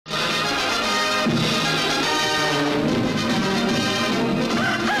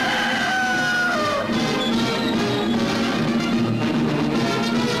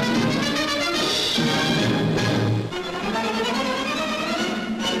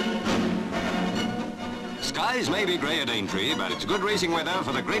Skies may be grey at Aintree, but it's good racing weather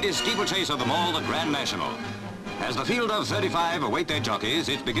for the greatest steeplechase of them all, the Grand National. As the field of 35 await their jockeys,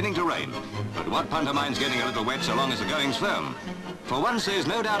 it's beginning to rain. But what punter minds getting a little wet so long as the going's firm? For once, there's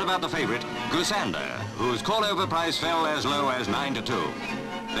no doubt about the favourite, Goosander, whose call-over price fell as low as 9-2.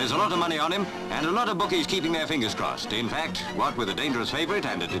 There's a lot of money on him, and a lot of bookies keeping their fingers crossed. In fact, what with a dangerous favourite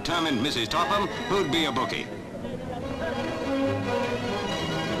and a determined Mrs. Topham, who'd be a bookie?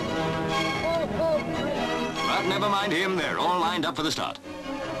 But never mind him, they're all lined up for the start.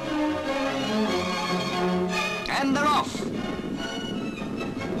 And they're off!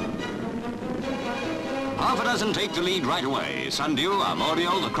 Half a dozen take the lead right away. Sundew,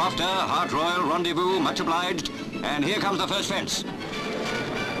 Armorial, the Crofter, Heart Royal, Rendezvous, Much Obliged, and here comes the first fence.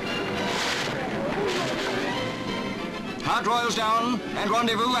 Heart Royal's down, and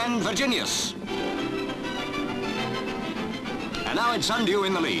Rendezvous and Virginius. And now it's Sundew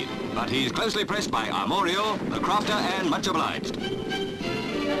in the lead, but he's closely pressed by Armorial, the Crofter, and Much Obliged.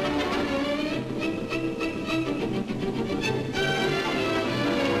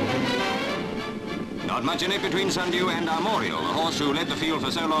 Not much in it between Sundew and Armorial, the horse who led the field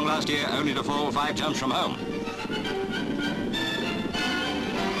for so long last year, only to fall 5 jumps from home.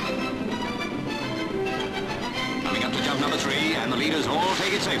 Coming up to jump number 3, and the leaders all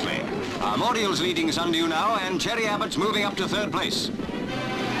take it safely. Armorial's leading Sundew now, and Cherry Abbott's moving up to 3rd place.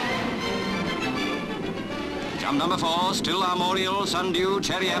 Jump number 4, still Armorial, Sundew,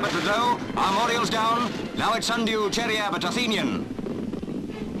 Cherry Abbott to go. Armorial's down. Now it's Sundew, Cherry Abbott, Athenian.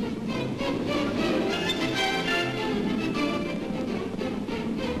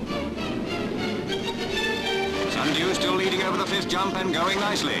 Sundew still leading over the 5th jump and going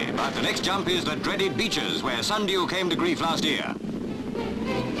nicely. But the next jump is the dreaded Beaches, where Sundew came to grief last year.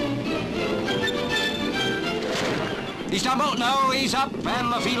 He stumbled, no, he's up,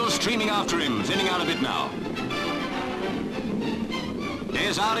 and the field's streaming after him, thinning out a bit now.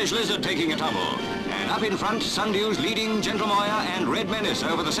 There's Irish Lizard taking a tumble, and up in front, Sundew's leading Gentle Moya and Red Menace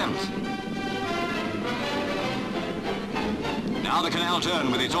over the 7th. Now the canal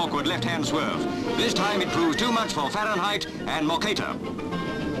turn with its awkward left-hand swerve. This time it proves too much for Fahrenheit and Morcator.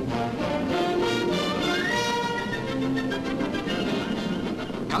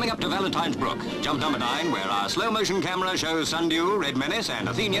 Coming up to Valentine's Brook, jump number 9, where our slow-motion camera shows Sundew, Red Menace, and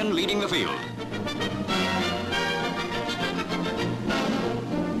Athenian leading the field.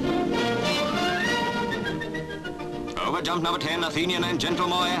 Over jump number 10, Athenian and Gentle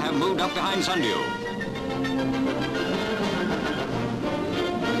Moya have moved up behind Sundew.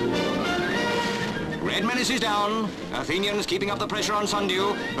 Red Menace is down. Athenian's keeping up the pressure on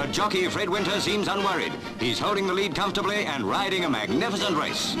Sundew, but jockey Fred Winter seems unworried. He's holding the lead comfortably and riding a magnificent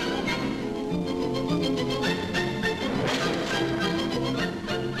race.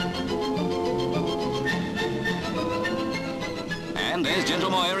 And there's Gentle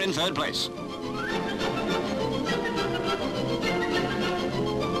Moya in 3rd place.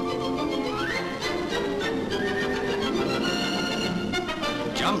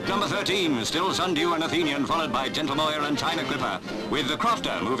 Jump number 13, still Sundew and Athenian, followed by Gentle Moya and China Clipper, with the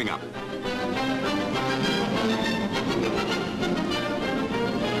Crofter moving up.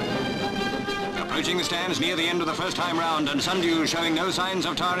 Approaching the stands near the end of the first time round, and Sundew showing no signs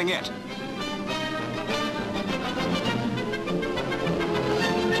of tiring yet.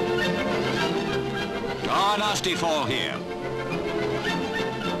 Oh, nasty fall here.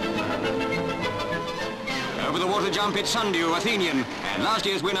 Over the water jump, it's Sundew, Athenian, and last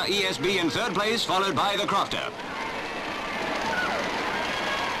year's winner ESB in 3rd place, followed by the Crofter.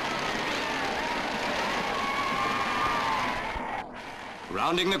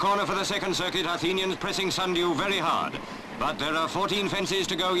 Rounding the corner for the 2nd circuit, Athenian's pressing Sundew very hard, but there are 14 fences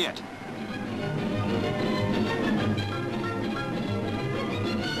to go yet.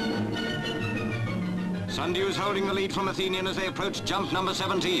 Sundew's holding the lead from Athenian as they approach jump number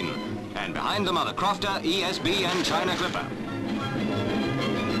 17. And behind them are the Crofter, ESB and China Clipper.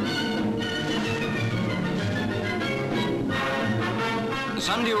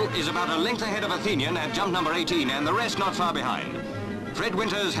 Sundew is about a length ahead of Athenian at jump number 18, and the rest not far behind. Fred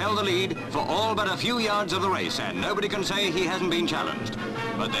Winters held the lead for all but a few yards of the race, and nobody can say he hasn't been challenged.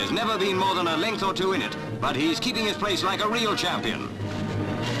 But there's never been more than a length or 2 in it, but he's keeping his place like a real champion.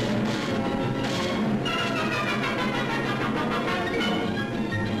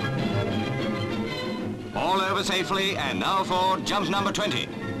 All over safely, and now for jump number 20.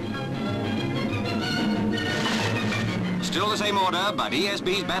 Still the same order, but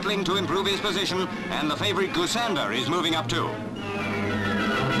ESB's battling to improve his position, and the favourite Goosander is moving up too.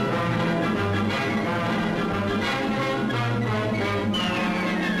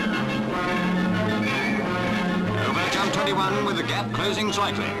 Over jump 21 with the gap closing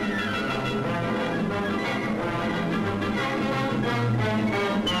slightly.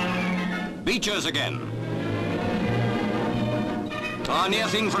 Beechers again. Oh, near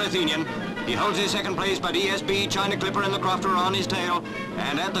thing for Athenian. He holds his second place, but ESB, China Clipper and the Crofter are on his tail.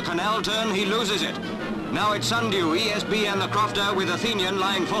 And at the canal turn, he loses it. Now it's Sundew, ESB and the Crofter with Athenian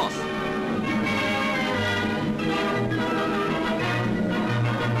lying fourth.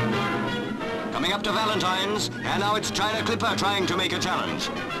 Coming up to Valentine's, and now it's China Clipper trying to make a challenge.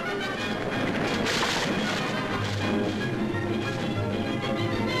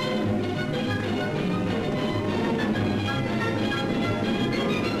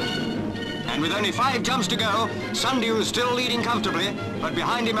 With only 5 jumps to go, Sundew is still leading comfortably, but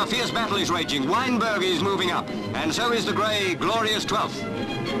behind him a fierce battle is raging. Weinberg is moving up, and so is the grey, glorious 12th.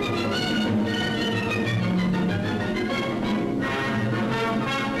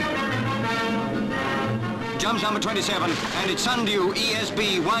 Jumps number 27, and it's Sundew,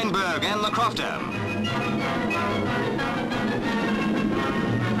 ESB, Weinberg, and the Crofter.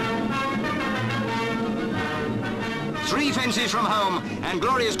 3 fences from home, and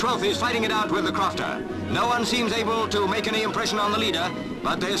Glorious 12th is fighting it out with the Crofter. No one seems able to make any impression on the leader,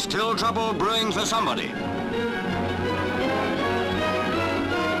 but there's still trouble brewing for somebody.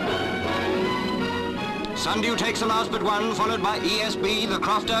 Sundew takes the last but one, followed by ESB, the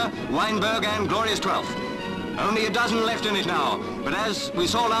Crofter, Weinberg and Glorious 12th. Only a dozen left in it now, but as we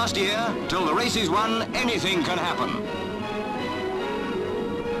saw last year, till the race is won, anything can happen.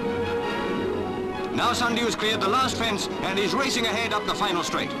 Now Sundew's cleared the last fence and is racing ahead up the final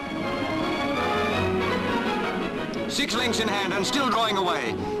straight. 6 lengths in hand and still drawing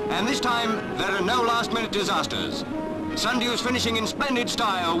away. And this time, there are no last-minute disasters. Sundew's finishing in splendid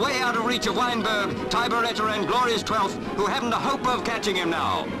style, way out of reach of Weinberg, Tiberetta and Glorious 12th, who haven't a hope of catching him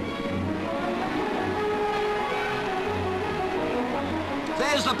now.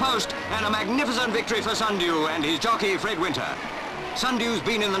 There's the post, and a magnificent victory for Sundew and his jockey, Fred Winter. Sundew's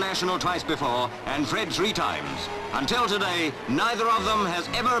been in the National twice before, and Fred 3 times. Until today, neither of them has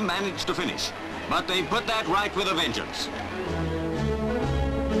ever managed to finish. But they put that right with a vengeance.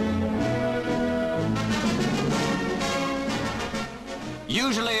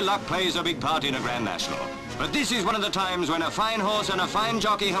 Usually luck plays a big part in a Grand National. But this is one of the times when a fine horse and a fine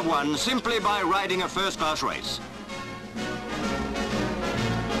jockey have won simply by riding a first-class race.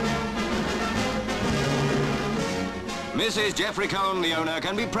 Mrs. Jeffrey Cohn, the owner,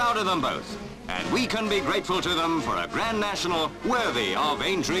 can be proud of them both, and we can be grateful to them for a Grand National worthy of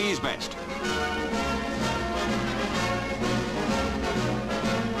Aintree's best.